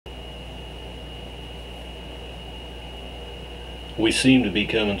we seem to be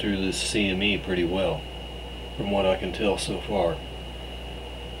coming through this CME pretty well, from what I can tell so far.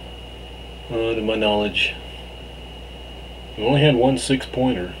 To my knowledge, we only had one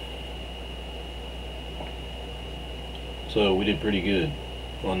 6-pointer, so we did pretty good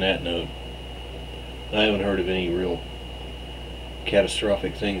on that note. I haven't heard of any real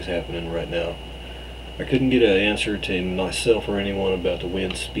catastrophic things happening right now. I couldn't get an answer to myself or anyone about the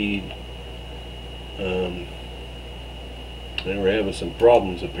wind speed. They were having some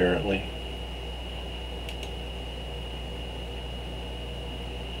problems apparently.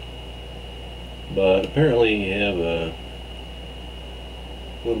 But apparently you have a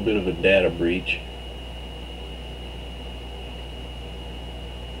little bit of a data breach.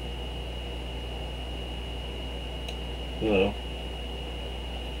 So,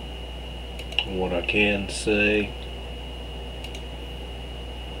 what I can say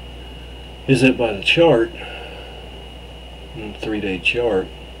is that by the chart, 3-day chart,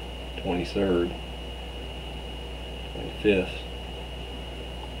 23rd, 25th,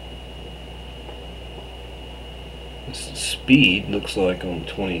 this speed looks like on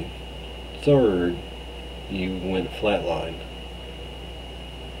the 23rd you went flatline,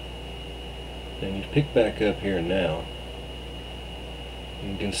 and you've picked back up here now.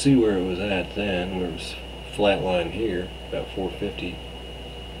 You can see where it was at then, where it was flatline here, about 450,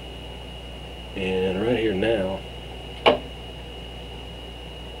 and right here now,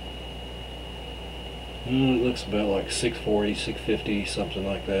 it looks about like 640, 650, something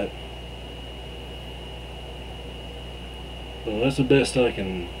like that. Well, that's the best I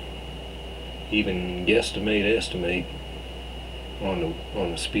can even estimate on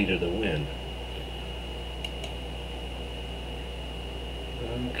the speed of the wind.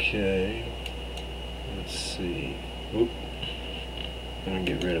 Okay, let's see. Oop, I'm gonna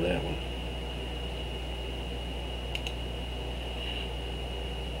get rid of that one.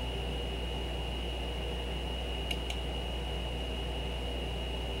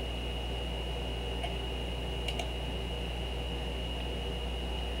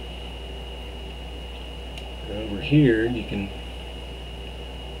 Over here you can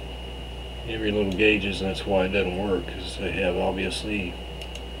every little gauges, and that's why it doesn't work, because they have obviously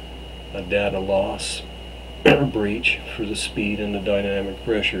a data loss or breach for the speed and the dynamic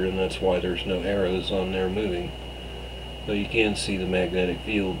pressure, and that's why there's no arrows on there moving. But you can see the magnetic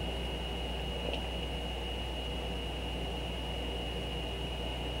field.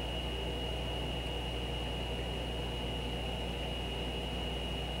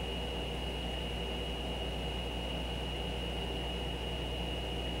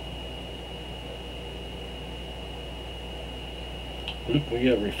 Oop, we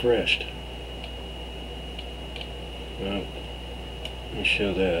got refreshed. Well, let me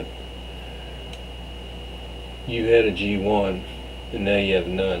show that. You had a G1 and now you have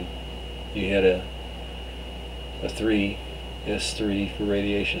none. You had a 3, S3 for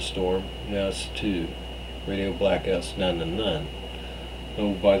radiation storm, now it's 2. Radio blackouts, none and none.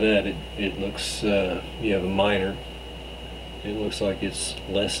 Oh, by that it looks, you have a minor. It looks like it's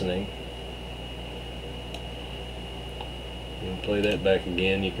lessening. Play that back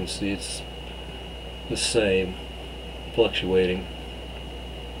again, you can see it's the same, fluctuating,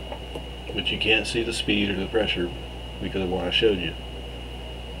 but you can't see the speed or the pressure because of what I showed you,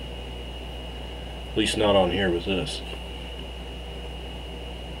 at least not on here with this.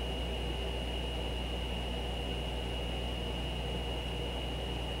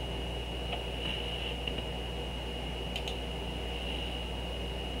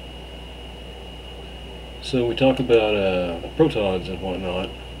 So we talk about protons and whatnot.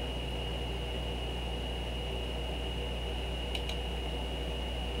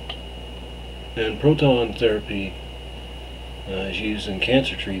 And proton therapy is used in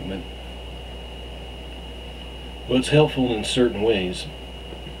cancer treatment. Well, it's helpful in certain ways.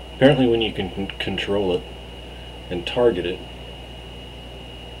 Apparently when you can control it and target it,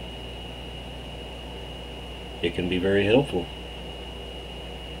 it can be very helpful.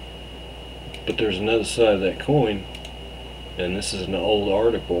 But there's another side of that coin, and this is an old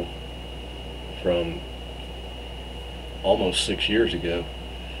article from almost 6 years ago,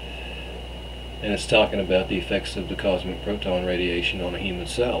 and it's talking about the effects of the cosmic proton radiation on a human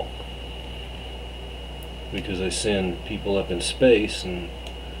cell, because they send people up in space, and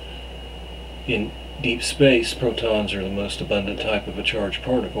in deep space protons are the most abundant type of a charged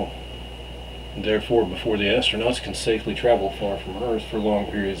particle. Therefore, before the astronauts can safely travel far from Earth for long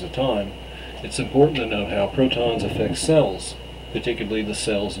periods of time, it's important to know how protons affect cells, particularly the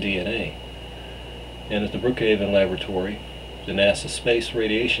cell's DNA. And at the Brookhaven Laboratory, the NASA Space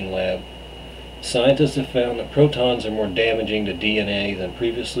Radiation Lab, Scientists have found that protons are more damaging to DNA than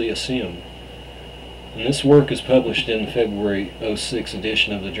previously assumed. And this work is published in the February '06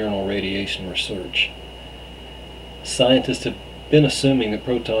 edition of the journal Radiation Research. Scientists have been assuming that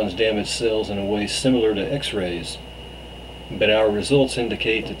protons damage cells in a way similar to X-rays, but our results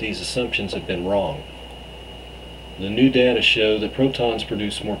indicate that these assumptions have been wrong. The new data show that protons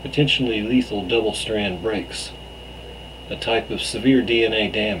produce more potentially lethal double-strand breaks, a type of severe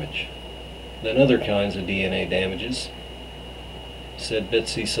DNA damage, than other kinds of DNA damages, said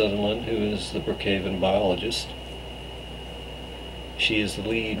Betsy Sutherland, who is the Brookhaven biologist. She is the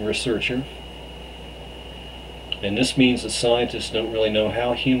lead researcher. And this means that scientists don't really know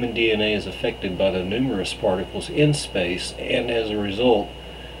how human DNA is affected by the numerous particles in space, and as a result,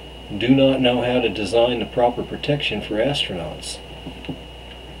 do not know how to design the proper protection for astronauts.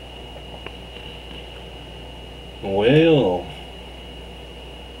 Well,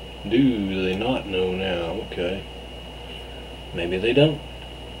 do they not know now? Okay. Maybe they don't.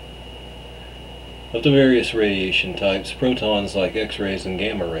 Of the various radiation types, protons like X-rays and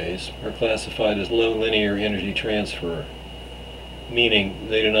gamma rays are classified as low linear energy transfer, meaning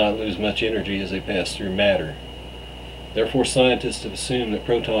they do not lose much energy as they pass through matter. Therefore, scientists have assumed that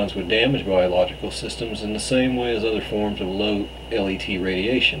protons would damage biological systems in the same way as other forms of low LET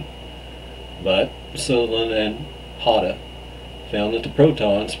radiation. But Sutherland and Hada found that the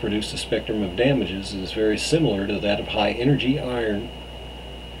protons produce a spectrum of damages that is very similar to that of high-energy iron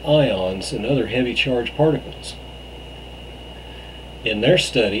ions and other heavy charged particles. In their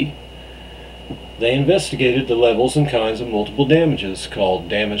study, they investigated the levels and kinds of multiple damages called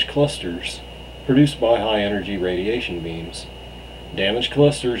damage clusters produced by high-energy radiation beams. Damage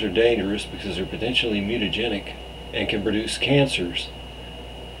clusters are dangerous because they're potentially mutagenic and can produce cancers,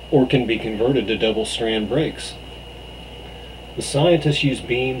 or can be converted to double-strand breaks. The scientists used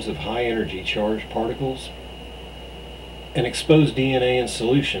beams of high-energy charged particles and exposed DNA in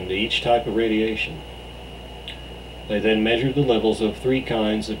solution to each type of radiation. They then measured the levels of 3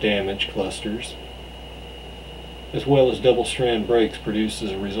 kinds of damage clusters, as well as double-strand breaks produced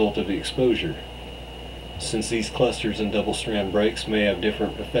as a result of the exposure. Since these clusters and double-strand breaks may have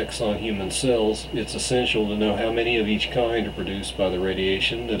different effects on human cells, it's essential to know how many of each kind are produced by the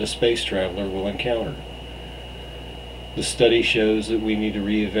radiation that a space traveler will encounter. The study shows that we need to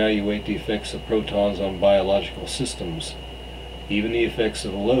reevaluate the effects of protons on biological systems, even the effects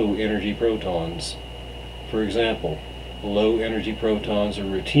of low-energy protons. For example, low-energy protons are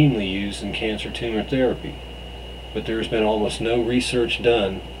routinely used in cancer tumor therapy, but there has been almost no research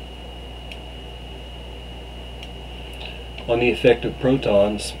done on the effect of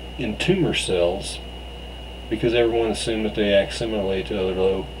protons in tumor cells, because everyone assumed that they act similarly to other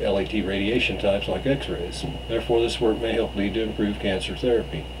low LET radiation types like X-rays. Therefore, this work may help lead to improved cancer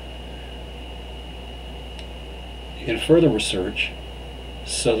therapy. In further research,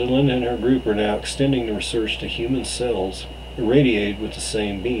 Sutherland and her group are now extending the research to human cells irradiated with the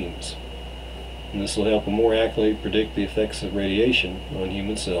same beams. And this will help more accurately predict the effects of radiation on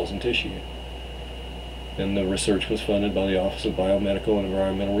human cells and tissue. And the research was funded by the Office of Biomedical and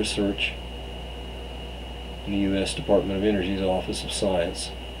Environmental Research in the U.S. Department of Energy's Office of Science,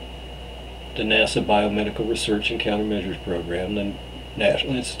 the NASA Biomedical Research and Countermeasures Program, the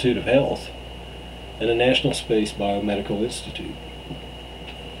National Institute of Health, and the National Space Biomedical Institute.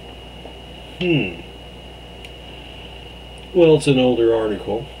 Well, it's an older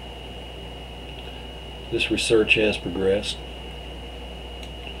article. This research has progressed.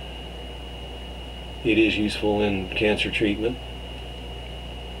 It is useful in cancer treatment,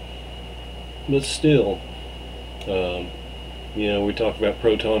 but still, we talk about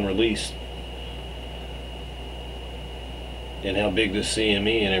proton release and how big the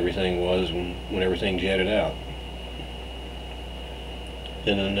CME and everything was when everything jetted out.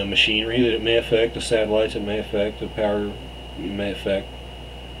 And then the machinery that it may affect, the satellites it may affect, the power it may affect.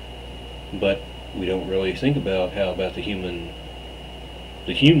 But we don't really think about how about the human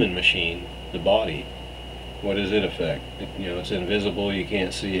machine, the body. What does it affect? It's invisible, you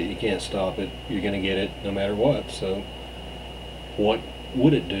can't see it, you can't stop it, you're going to get it no matter what. So what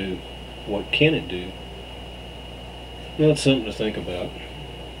would it do? What can it do? Well, it's something to think about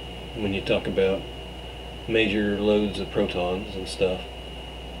when you talk about major loads of protons and stuff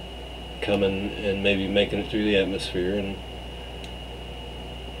coming and maybe making it through the atmosphere and,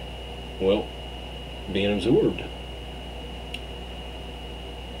 well, being absorbed.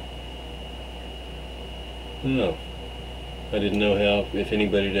 No, I didn't know if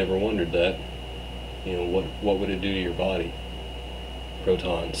anybody had ever wondered that. What would it do to your body?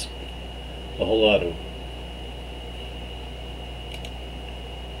 Protons. A whole lot of them.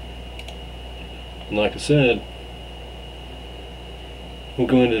 And like I said, we'll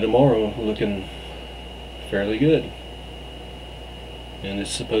go into tomorrow looking fairly good. And it's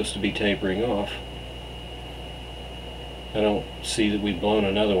supposed to be tapering off. I don't see that we've blown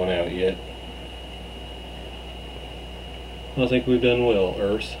another one out yet. I think we've done well,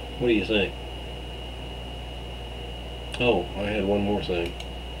 Earth. What do you think? Oh, I had one more thing.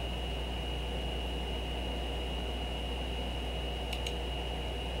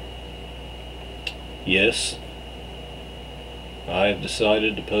 Yes, I have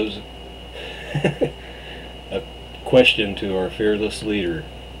decided to pose a question to our fearless leader.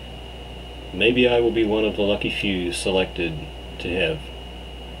 Maybe I will be one of the lucky few selected to have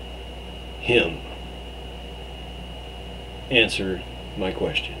him answer my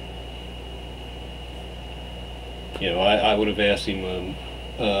question. You know, I would have asked him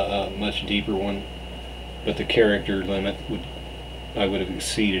a much deeper one, but the character limit I would have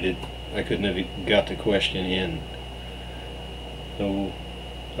exceeded it. I couldn't have got the question in. So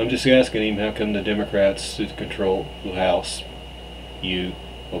I'm just asking him, how come the Democrats control the House, you,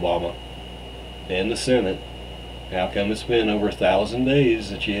 Obama, and the Senate? How come it's been over 1,000 days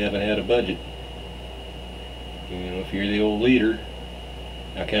that you haven't had a budget? You know, if you're the old leader,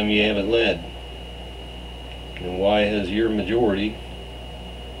 how come you haven't led? And why has your majority,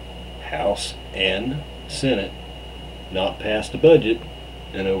 House and Senate, not passed a budget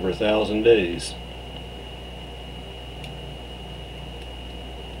in over 1,000 days?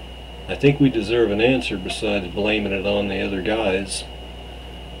 I think we deserve an answer besides blaming it on the other guys,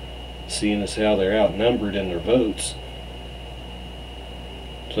 seeing as how they're outnumbered in their votes.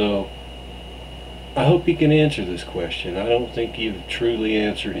 So I hope you can answer this question. I don't think you've truly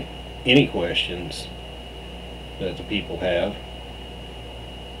answered any questions that the people have.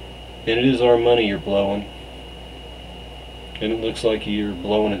 And it is our money you're blowing. And it looks like you're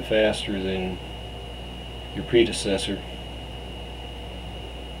blowing it faster than your predecessor.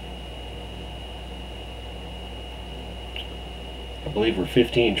 I believe we're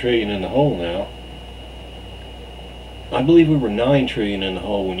 15 trillion in the hole now. I believe we were 9 trillion in the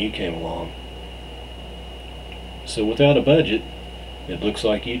hole when you came along. So without a budget, it looks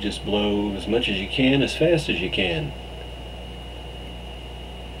like you just blow as much as you can, as fast as you can.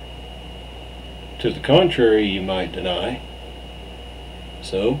 To the contrary, you might deny.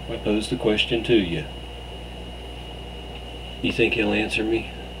 So I pose the question to you. You think he'll answer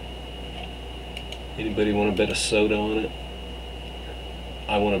me? Anybody want to bet a soda on it?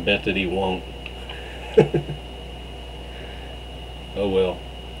 I want to bet that he won't. Oh well.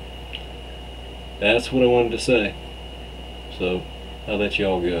 That's what I wanted to say. So I'll let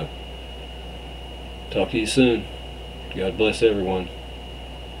y'all go. Talk to you soon. God bless everyone.